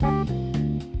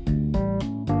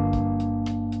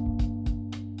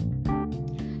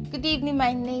Good evening,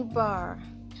 my neighbor.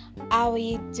 How are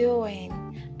you doing?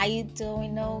 Are you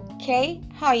doing okay?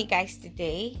 How are you guys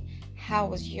today? How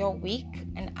was your week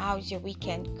and how's your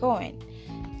weekend going?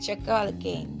 It's your girl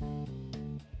again.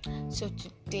 So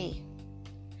today,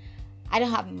 I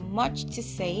don't have much to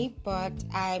say, but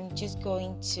I'm just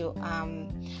going to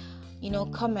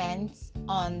comment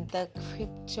on the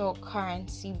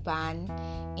cryptocurrency ban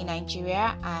in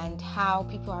Nigeria and how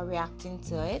people are reacting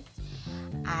to it.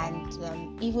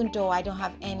 And even though I don't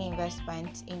have any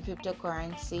investment in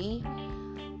cryptocurrency,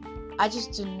 I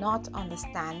just do not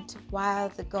understand why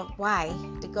the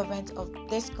government of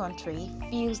this country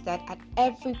feels that at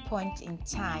every point in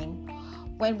time,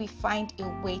 when we find a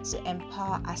way to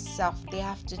empower ourselves, they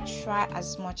have to try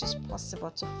as much as possible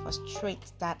to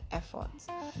frustrate that effort.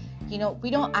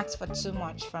 We don't ask for too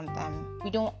much from them.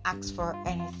 We don't ask for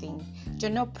anything.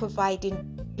 They're not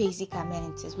providing basic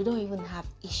amenities. We don't even have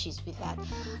issues with that.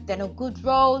 There are no good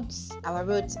roads. Our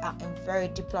roads are in very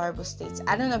deplorable states.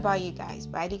 I don't know about you guys,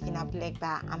 but I live in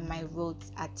Abulegba and my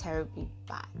roads are terribly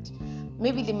bad.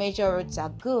 Maybe the major roads are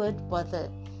good, but the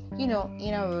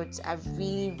inner roads are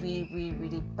really, really, really,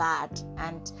 really bad.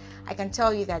 And I can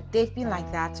tell you that they've been like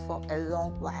that for a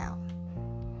long while.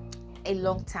 A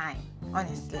long time,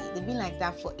 honestly. They've been like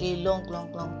that for a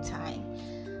long time.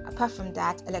 Apart from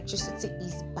that, electricity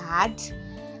is bad.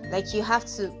 Like, you have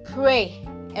to pray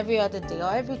every other day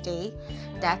or every day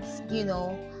that,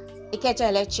 Ikeja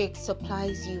Electric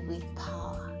supplies you with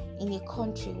power in a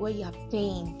country where you are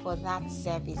paying for that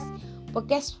service. But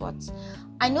guess what?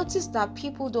 I noticed that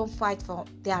people don't fight for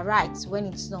their rights when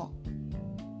it's not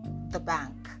the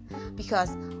bank.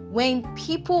 Because when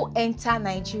people enter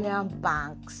Nigerian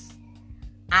banks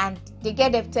and they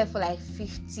get debited for like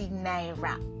 50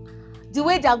 naira, the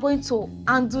way they're going to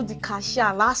undo the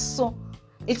cashier last song,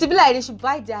 it's be like they should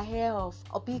bite their hair off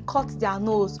or cut their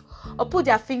nose or put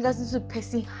their fingers into the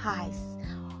person's eyes,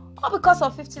 all because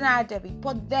of 50 naira debit.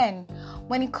 But then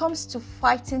when it comes to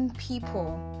fighting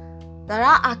people that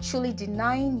are actually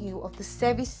denying you of the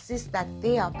services that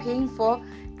they are paying for,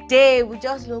 they will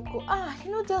just look,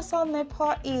 that's how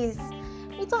NEPA is.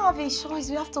 We don't have a choice.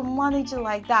 We have to manage it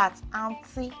like that.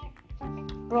 Auntie,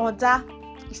 brother,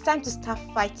 it's time to start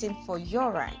fighting for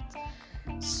your right.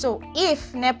 So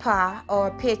if NEPA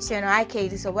or PHN or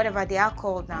IKDs or whatever they are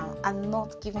called now are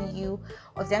not giving you,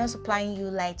 or if they're not supplying you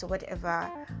light or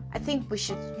whatever, I think you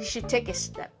should take a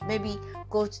step. Maybe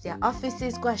go to their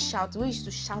offices, go and shout. We used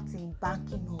to shout in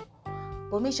banking,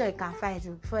 but make sure you can fight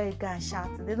it before you go and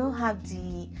shout. They don't have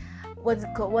the what is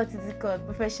it called?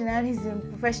 Professionalism,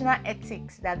 professional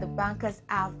ethics that the bankers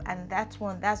have, and that's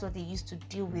what they used to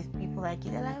deal with people like you.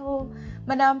 They're like, oh,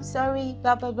 madam, sorry,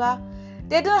 blah blah blah.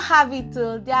 They don't have it.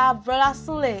 They are brother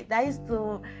Sule that used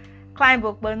to climb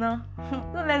up, but no.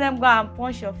 Don't let them go and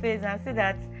punch your face and say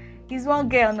that he's one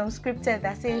girl unscripted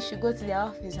that says you should go to their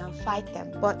office and fight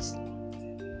them. But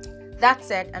that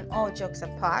said, and all jokes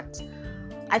apart,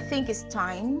 I think it's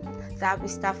time that we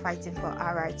start fighting for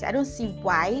our rights. I don't see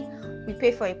why we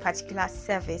pay for a particular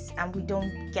service and we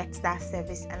don't get that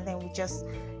service and then we just,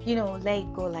 let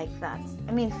it go like that.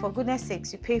 I mean, for goodness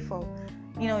sakes, you pay for,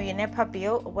 your NEPA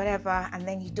bill or whatever and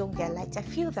then you don't get light. I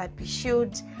feel that we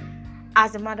should,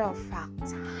 as a matter of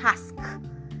fact, ask.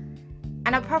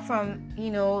 And apart from,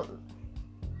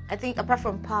 I think apart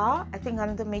from power, I think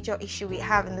another major issue we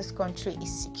have in this country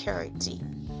is security.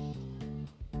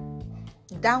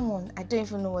 That one, I don't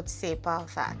even know what to say about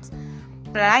that.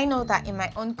 But I know that in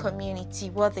my own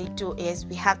community, what they do is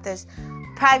we have this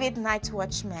private night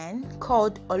watchman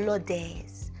called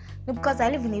Olodes. Because I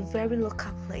live in a very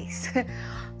local place.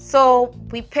 So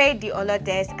we pay the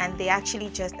Olodes and they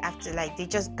actually just have to they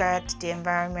just guard the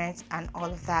environment and all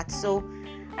of that. So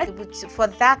for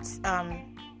that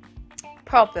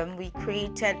problem, we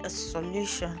created a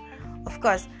solution. Of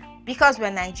course, because we're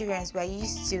Nigerians, we're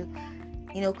used to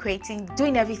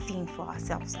doing everything for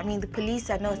ourselves. I mean, the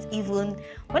police are not even,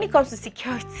 when it comes to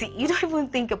security, you don't even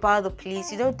think about the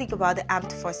police, you don't think about the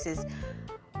armed forces,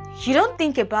 you don't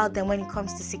think about them when it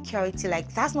comes to security.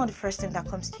 That's not the first thing that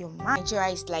comes to your mind. Nigeria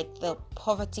is like the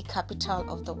poverty capital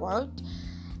of the world.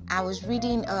 I was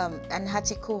reading an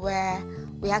article where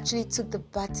we actually took the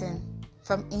baton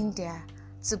from India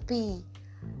to be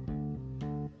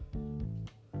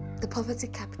the poverty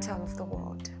capital of the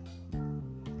world.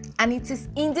 And it is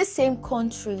in the same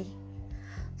country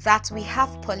that we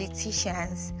have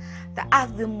politicians that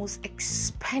have the most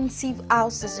expensive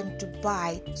houses in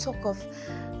Dubai. Talk of,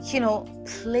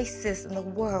 places in the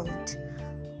world.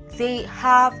 They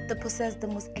possess the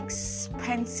most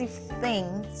expensive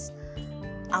things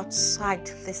outside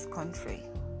this country.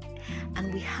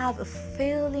 And we have a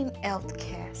failing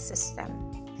healthcare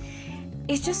system.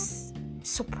 It's just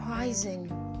surprising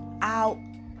how,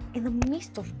 in the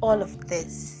midst of all of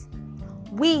this,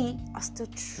 we are still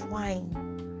trying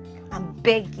and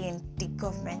begging the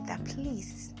government that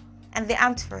please, and the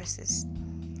armed forces,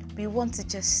 we want to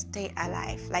just stay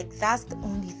alive. Like, that's the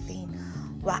only thing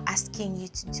we're asking you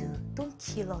to do. Don't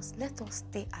kill us. Let us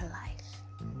stay alive.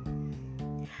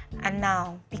 And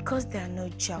now, because there are no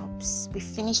jobs, we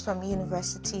finished from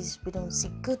universities, we don't see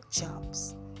good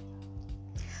jobs.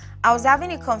 I was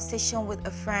having a conversation with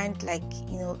a friend,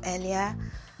 earlier,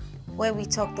 where we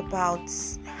talked about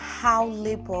how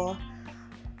labor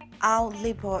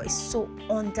is so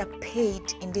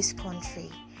underpaid in this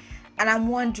country. And I'm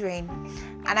wondering,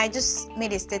 and I just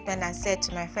made a statement and said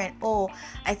to my friend,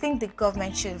 I think the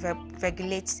government should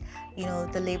regulate,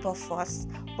 the labor force,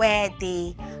 where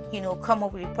they, come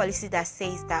up with a policy that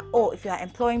says that, if you are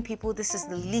employing people, this is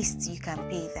the least you can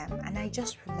pay them. And I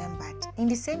just remembered, in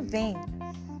the same vein,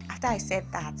 after I said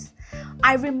that,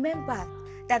 I remembered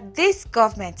that this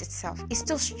government itself is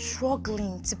still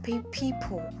struggling to pay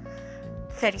people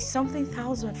 30-something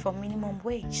thousand for minimum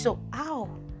wage. So how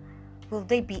will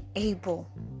they be able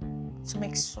to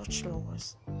make such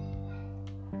laws?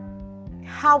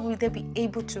 How will they be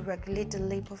able to regulate the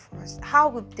labor force? How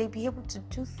will they be able to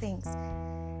do things?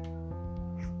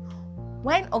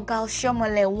 When Ogal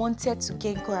Shomole wanted to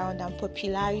gain ground and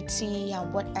popularity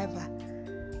and whatever,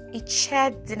 he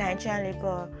chaired the Nigerian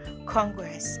Labour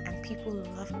Congress and people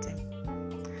loved him.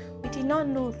 We did not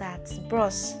know that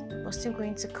Bros was still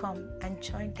going to come and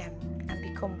join them and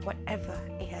become whatever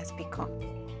he has become.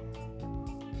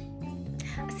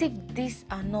 As if these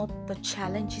are not the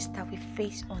challenges that we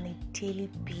face on a daily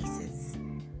basis.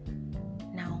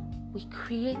 Now, we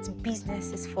create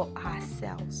businesses for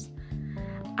ourselves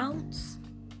out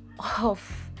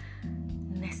of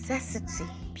necessity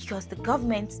because the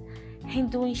government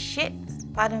ain't doing shit,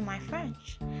 pardon my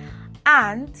French,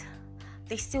 and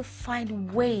they still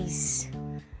find ways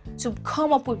to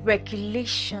come up with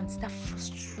regulations that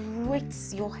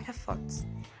frustrates your efforts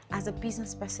as a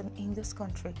business person in this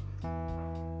country.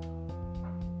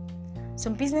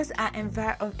 Some business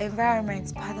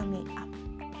environments, are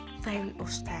very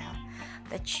hostile,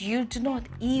 that you do not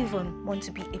even want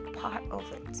to be a part of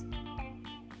it.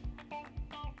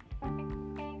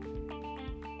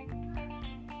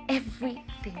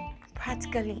 Everything,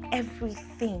 practically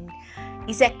everything,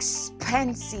 is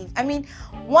expensive. I mean,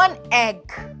 one egg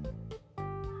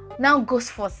now goes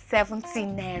for 70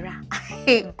 naira.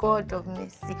 Hey, God of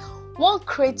mercy. One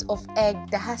crate of egg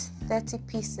that has 30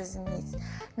 pieces in it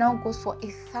now goes for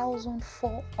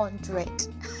 1,400.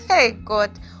 Hey,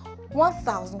 God,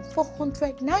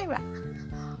 1,400 naira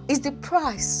is the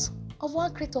price of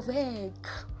one crate of egg.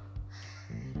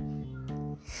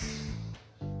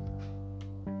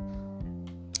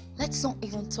 Let's not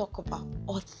even talk about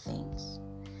other things.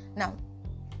 Now,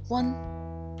 one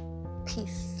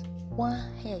piece, one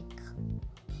egg.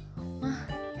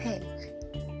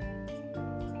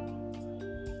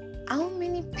 How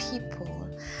many people,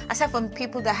 aside from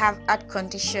people that have heart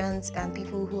conditions and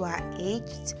people who are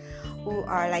aged, who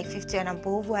are like 50 and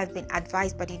above, who have been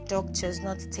advised by the doctors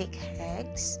not to take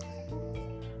eggs?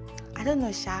 I don't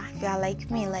know, Sha, if you are like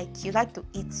me, like you like to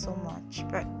eat so much,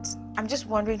 but I'm just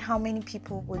wondering how many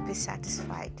people would be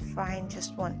satisfied frying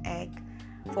just one egg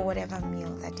for whatever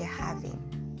meal that they're having.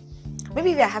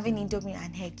 Maybe if you're having Indomie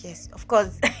and egg, yes, of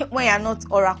course. When you're not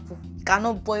Oracle, you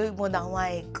cannot boil more than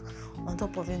one egg on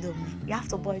top of Indomie. You have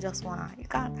to boil just one. You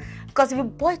can't, because if you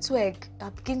boil 2 eggs,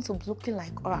 that begins to be looking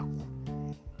like Oracle.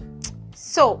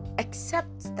 So,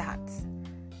 except that,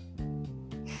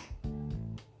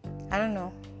 I don't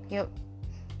know,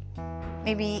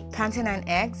 maybe plantain and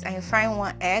eggs, and you're frying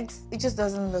 1 egg, it just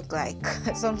doesn't look like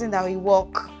something that will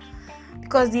work,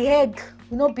 because the egg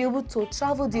will not be able to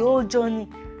travel the whole journey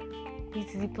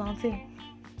with the plantain.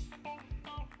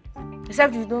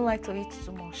 Except if you don't like to eat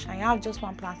too much and you have just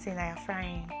 1 plantain that you're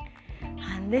frying,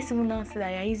 and let's even now say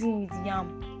that you're using with yam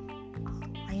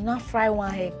and you now fry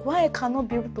 1 egg. 1 egg cannot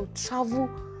be able to travel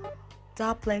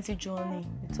that plenty journey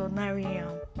with ordinary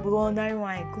yam. But ordinary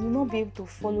 1 egg will not be able to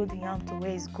follow the yam to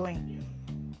where it's going.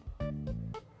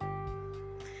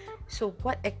 So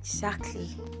what exactly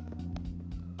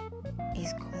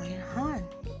is going on?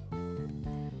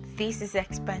 This is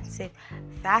expensive,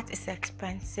 that is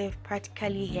expensive,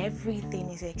 practically everything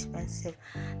is expensive.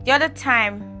 The other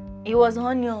time, it was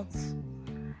onions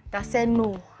that said,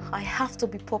 no, I have to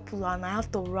be popular and I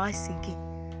have to rise again.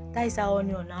 That is how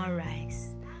onion now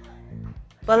rise.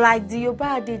 But like the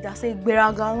Yoruba did that say, when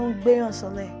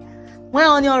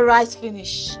onion rise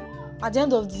finish, at the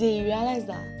end of the day, you realize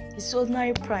that it's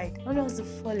ordinary pride. Onions will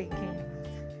fall again.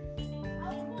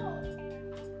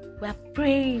 We're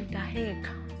praying that heck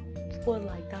fall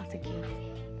like that again.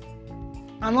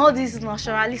 And all these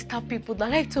naturalista people that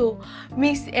like to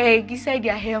mix egg inside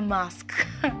their hair mask.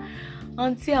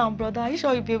 Auntie and brother, are you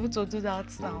sure you'll be able to do that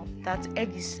now? That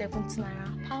egg is 70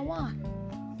 naira per one.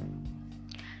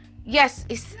 Yes,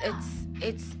 it's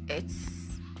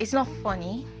not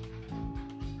funny.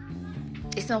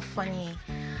 It's not funny.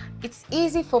 It's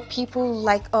easy for people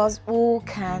like us who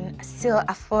can still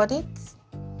afford it.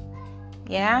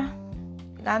 Yeah.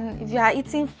 And if you are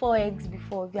eating 4 eggs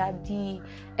before, if you are the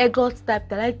eggot type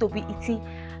that like to be eating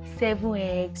 7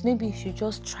 eggs, maybe you should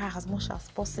just try as much as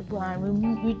possible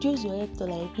and reduce your egg to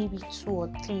like maybe 2 or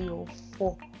 3 or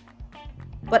 4.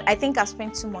 But I think I've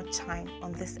spent too much time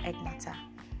on this egg matter.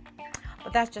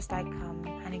 But that's just like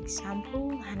an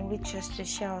example, and we just to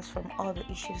share us from all the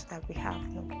issues that we have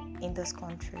in this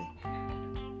country.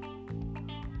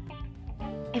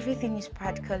 Everything is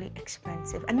practically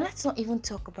expensive, and let's not even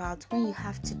talk about when you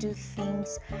have to do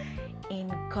things in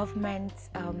government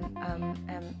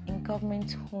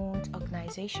owned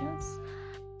organizations.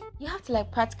 You have to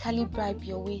like practically bribe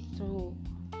your way through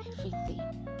everything,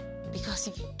 because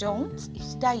if you don't,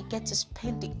 it's that you get to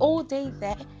spend the whole day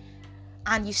there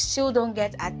and you still don't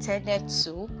get attended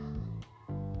to,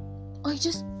 or you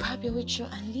just bribe your way through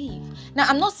and leave. Now,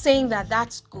 I'm not saying that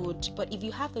that's good, but if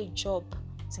you have a job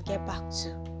to get back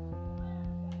to,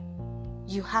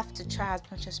 you have to try as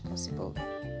much as possible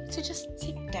to just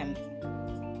take them.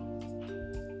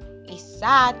 It's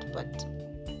sad, but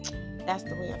that's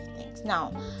the way of things.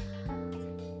 Now,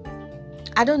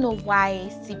 I don't know why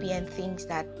CBN thinks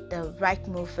that the right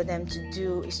move for them to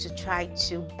do is to try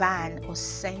to ban or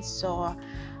censor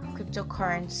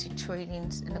cryptocurrency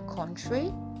tradings in the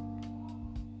country.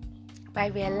 But I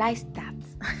realized that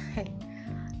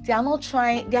they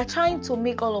are trying to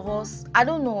make all of us, I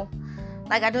don't know,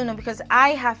 because I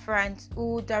have friends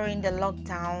who during the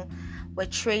lockdown were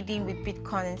trading with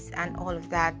bitcoins and all of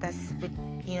that. That's with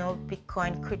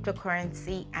Bitcoin,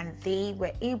 cryptocurrency, and they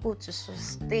were able to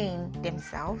sustain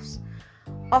themselves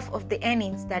off of the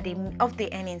earnings that they made, of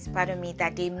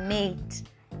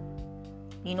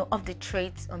the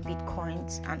trades on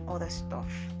bitcoins and other stuff.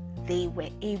 They were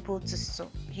able to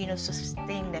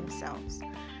sustain themselves.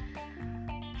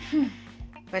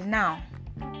 But now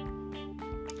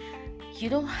you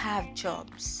don't have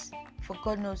jobs for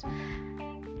God knows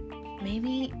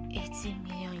maybe 80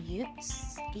 million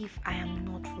youths, if I am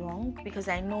not wrong, because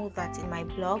I know that in my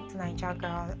blog, The Niger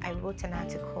Girl, I wrote an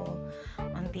article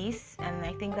on this, and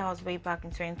I think that was way back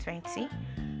in 2020.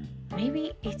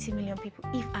 Maybe 80 million people,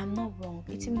 if I'm not wrong,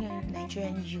 80 million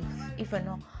Nigerian youth, if I'm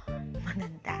not more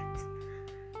than that.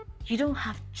 You don't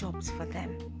have jobs for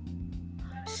them.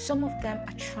 Some of them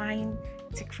are trying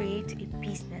to create a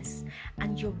business,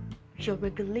 and your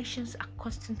regulations are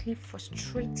constantly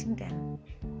frustrating them.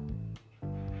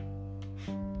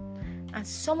 And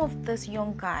some of those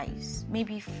young guys,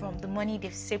 maybe from the money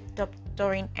they've saved up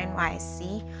during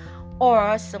NYSC,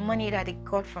 or some money that they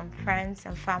got from friends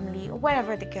and family, or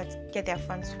wherever they get their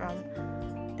funds from,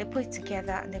 they put it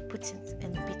together and they put it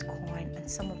in Bitcoin, and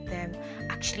some of them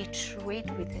actually trade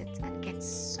with it and get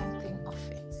something of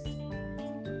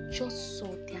it, just so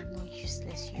they are not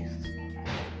useless youth.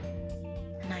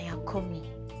 Now you're coming,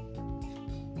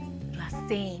 you are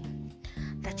saying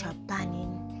that you are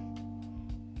banning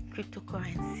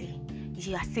cryptocurrency.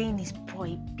 You are saying it's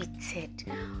prohibited.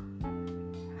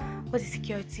 But the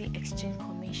Security Exchange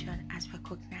Commission has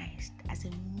recognized as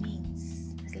a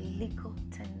means, as a legal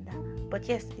tender. But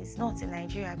yes, it's not in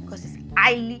Nigeria because it's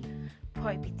highly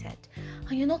prohibited.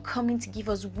 And you're not coming to give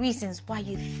us reasons why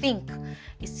you think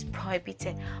it's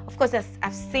prohibited. Of course, as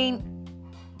I've seen,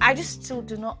 I just still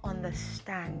do not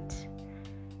understand.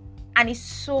 And it's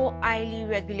so highly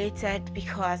regulated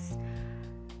because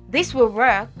this will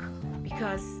work,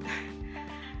 because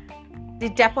the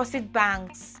deposit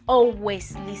banks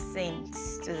always listen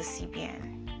to the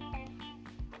CBN.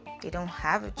 They don't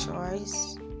have a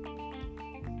choice.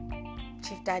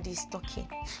 Chief Daddy is talking.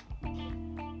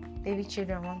 Baby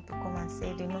children want to come and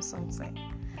say they know something.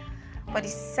 But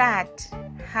it's sad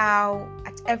how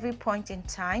at every point in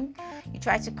time you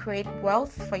try to create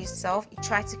wealth for yourself, you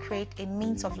try to create a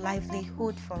means of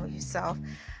livelihood for yourself,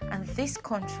 and this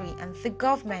country and the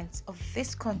government of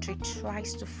this country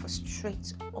tries to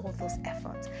frustrate all those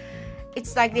efforts.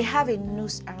 It's like they have a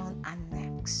noose around our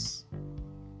necks,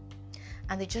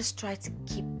 and they just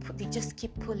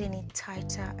keep pulling it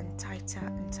tighter and tighter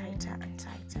and tighter and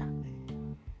tighter.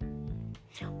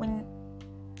 When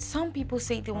some people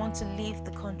say they want to leave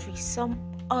the country, some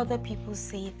other people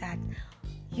say that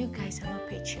you guys are not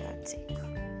patriotic.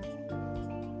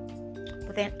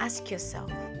 But then ask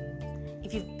yourself, if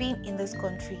if you've been in this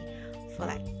country for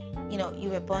like, you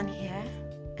were born here,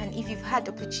 and if you've had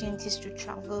opportunities to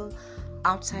travel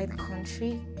outside the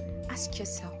country, ask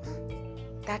yourself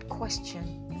that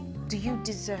question: do you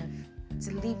deserve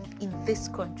to live in this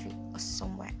country or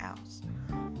somewhere else,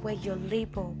 where your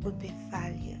labor will be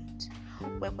valued,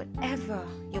 where whatever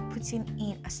you're putting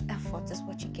in as effort is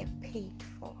what you get paid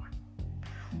for,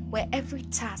 where every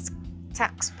tax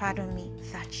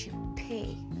that you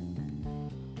pay,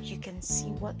 you can see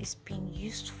what is being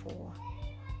used for,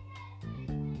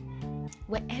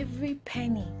 where every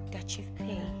penny that you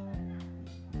pay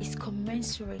is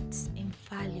commensurate in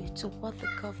value to what the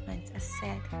government has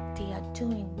said they are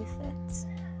doing with it.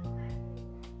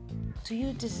 Do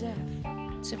you deserve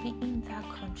to be in that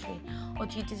country, or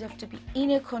do you deserve to be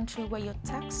in a country where your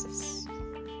taxes,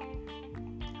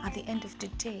 at the end of the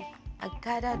day, are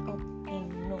gathered up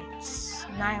in notes,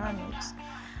 naira notes,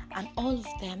 and all of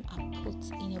them are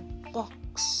put in a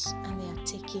box and they are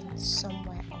taken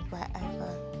somewhere or wherever,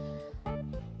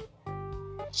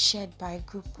 shared by a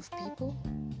group of people?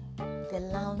 They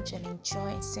lounge and enjoy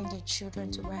and send your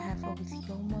children to wherever with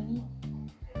your money.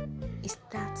 Is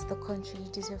that the country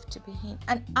you deserve to be in?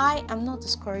 And I am not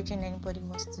discouraging anybody who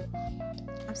wants to.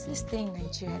 I'm still staying in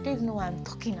Nigeria. I don't even know why I'm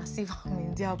talking as if I'm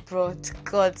in the abroad.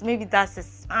 God, maybe that's a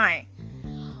sign.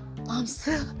 But I'm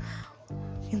still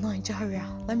in Nigeria.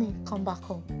 Let me come back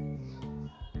home.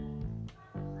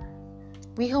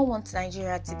 We all want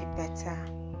Nigeria to be better,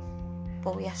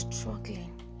 but we are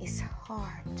struggling. It's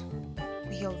hard.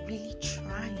 We are really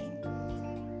trying.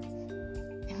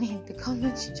 I mean, the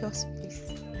government should just please.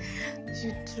 They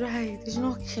should try. They should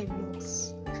not kill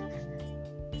us.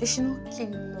 They should not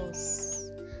kill us.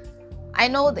 I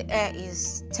know the air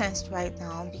is tensed right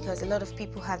now because a lot of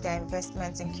people have their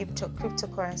investments in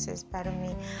cryptocurrencies, pardon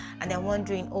me, and they're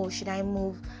wondering, should I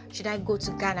move? Should I go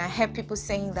to Ghana? I heard people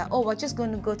saying that, we're just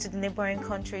going to go to the neighboring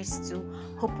countries to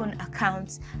open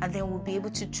accounts and then we'll be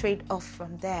able to trade off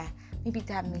from there. Maybe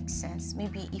that makes sense.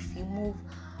 Maybe if you move,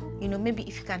 maybe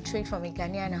if you can trade from a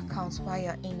Ghanaian account while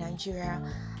you're in Nigeria,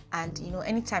 and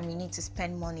anytime you need to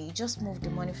spend money, you just move the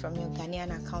money from your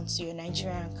Ghanaian account to your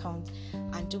Nigerian account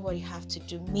and do what you have to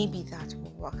do. Maybe that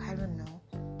will work. I don't know.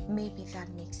 Maybe that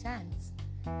makes sense.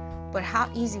 But how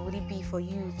easy would it be for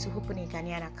you to open a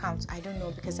Ghanaian account? I don't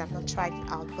know, because I've not tried it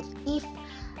out. But if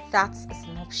that's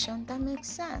an option, that makes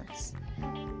sense.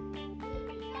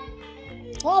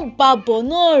 One babo,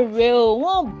 not real,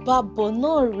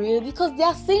 because they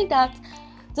are saying that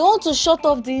they want to shut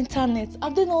off the internet.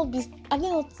 Have they not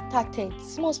started?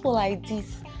 Small like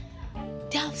this.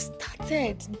 They have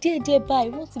started. Thereby,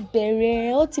 what to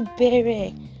bury.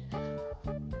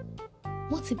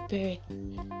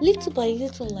 Little by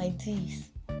little like this.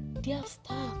 They have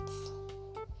started.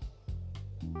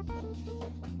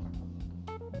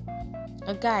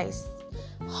 Guys,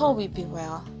 all will be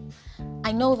well.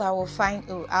 I know that we'll find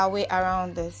our way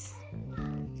around this.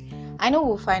 I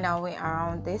know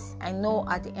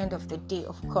at the end of the day,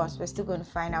 of course, we're still going to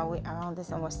find our way around this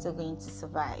and we're still going to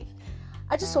survive.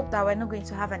 I just hope that we're not going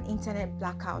to have an internet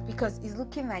blackout, because it's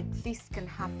looking like this can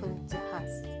happen to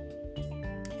us.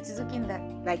 It's looking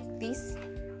like this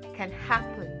can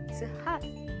happen to us.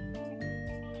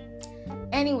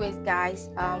 Anyways,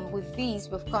 guys, with these,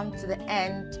 we've come to the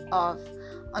end of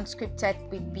Unscripted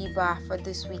with Biba for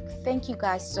this week. Thank you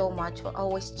guys so much for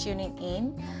always tuning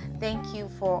in. Thank you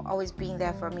for always being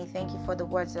there for me. Thank you for the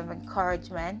words of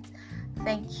encouragement.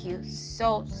 Thank you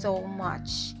so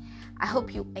much. I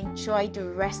hope you enjoy the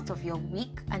rest of your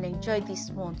week and enjoy this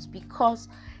month, because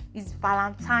it's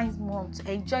Valentine's month.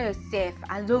 Enjoy yourself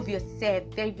and love yourself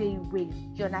very, very well.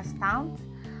 You understand?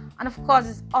 And of course,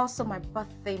 it's also my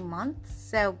birthday month.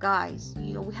 So guys,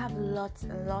 we have lots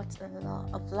and lots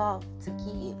of love to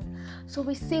give. So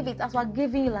receive it. As we're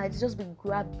giving you, like, just be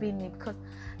grabbing it, because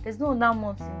there's no other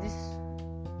month in this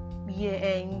year,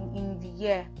 in the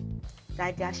year,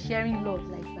 that they are sharing love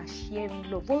like we are sharing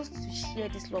love. We want to share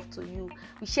this love to you.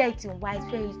 We share it in white,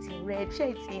 share it in red, share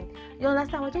it in, you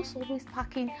understand? We're just always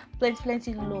packing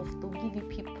plenty love to give you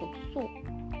people. So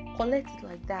collect it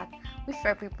like that. We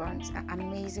Fairy-borns are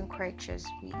amazing creatures.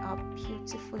 We are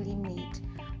beautifully made.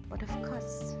 But of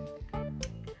course,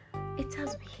 it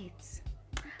has hits.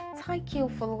 Thank you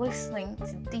for listening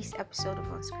to this episode of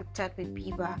Unscripted with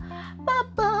Biba.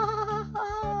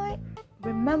 Bye-bye.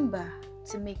 Remember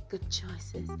to make good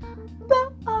choices.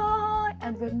 Bye.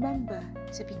 And remember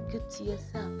to be good to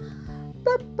yourself.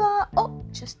 Bye-bye. Oh,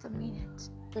 just a minute.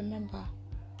 Remember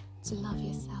to love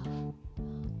yourself.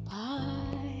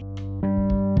 Bye.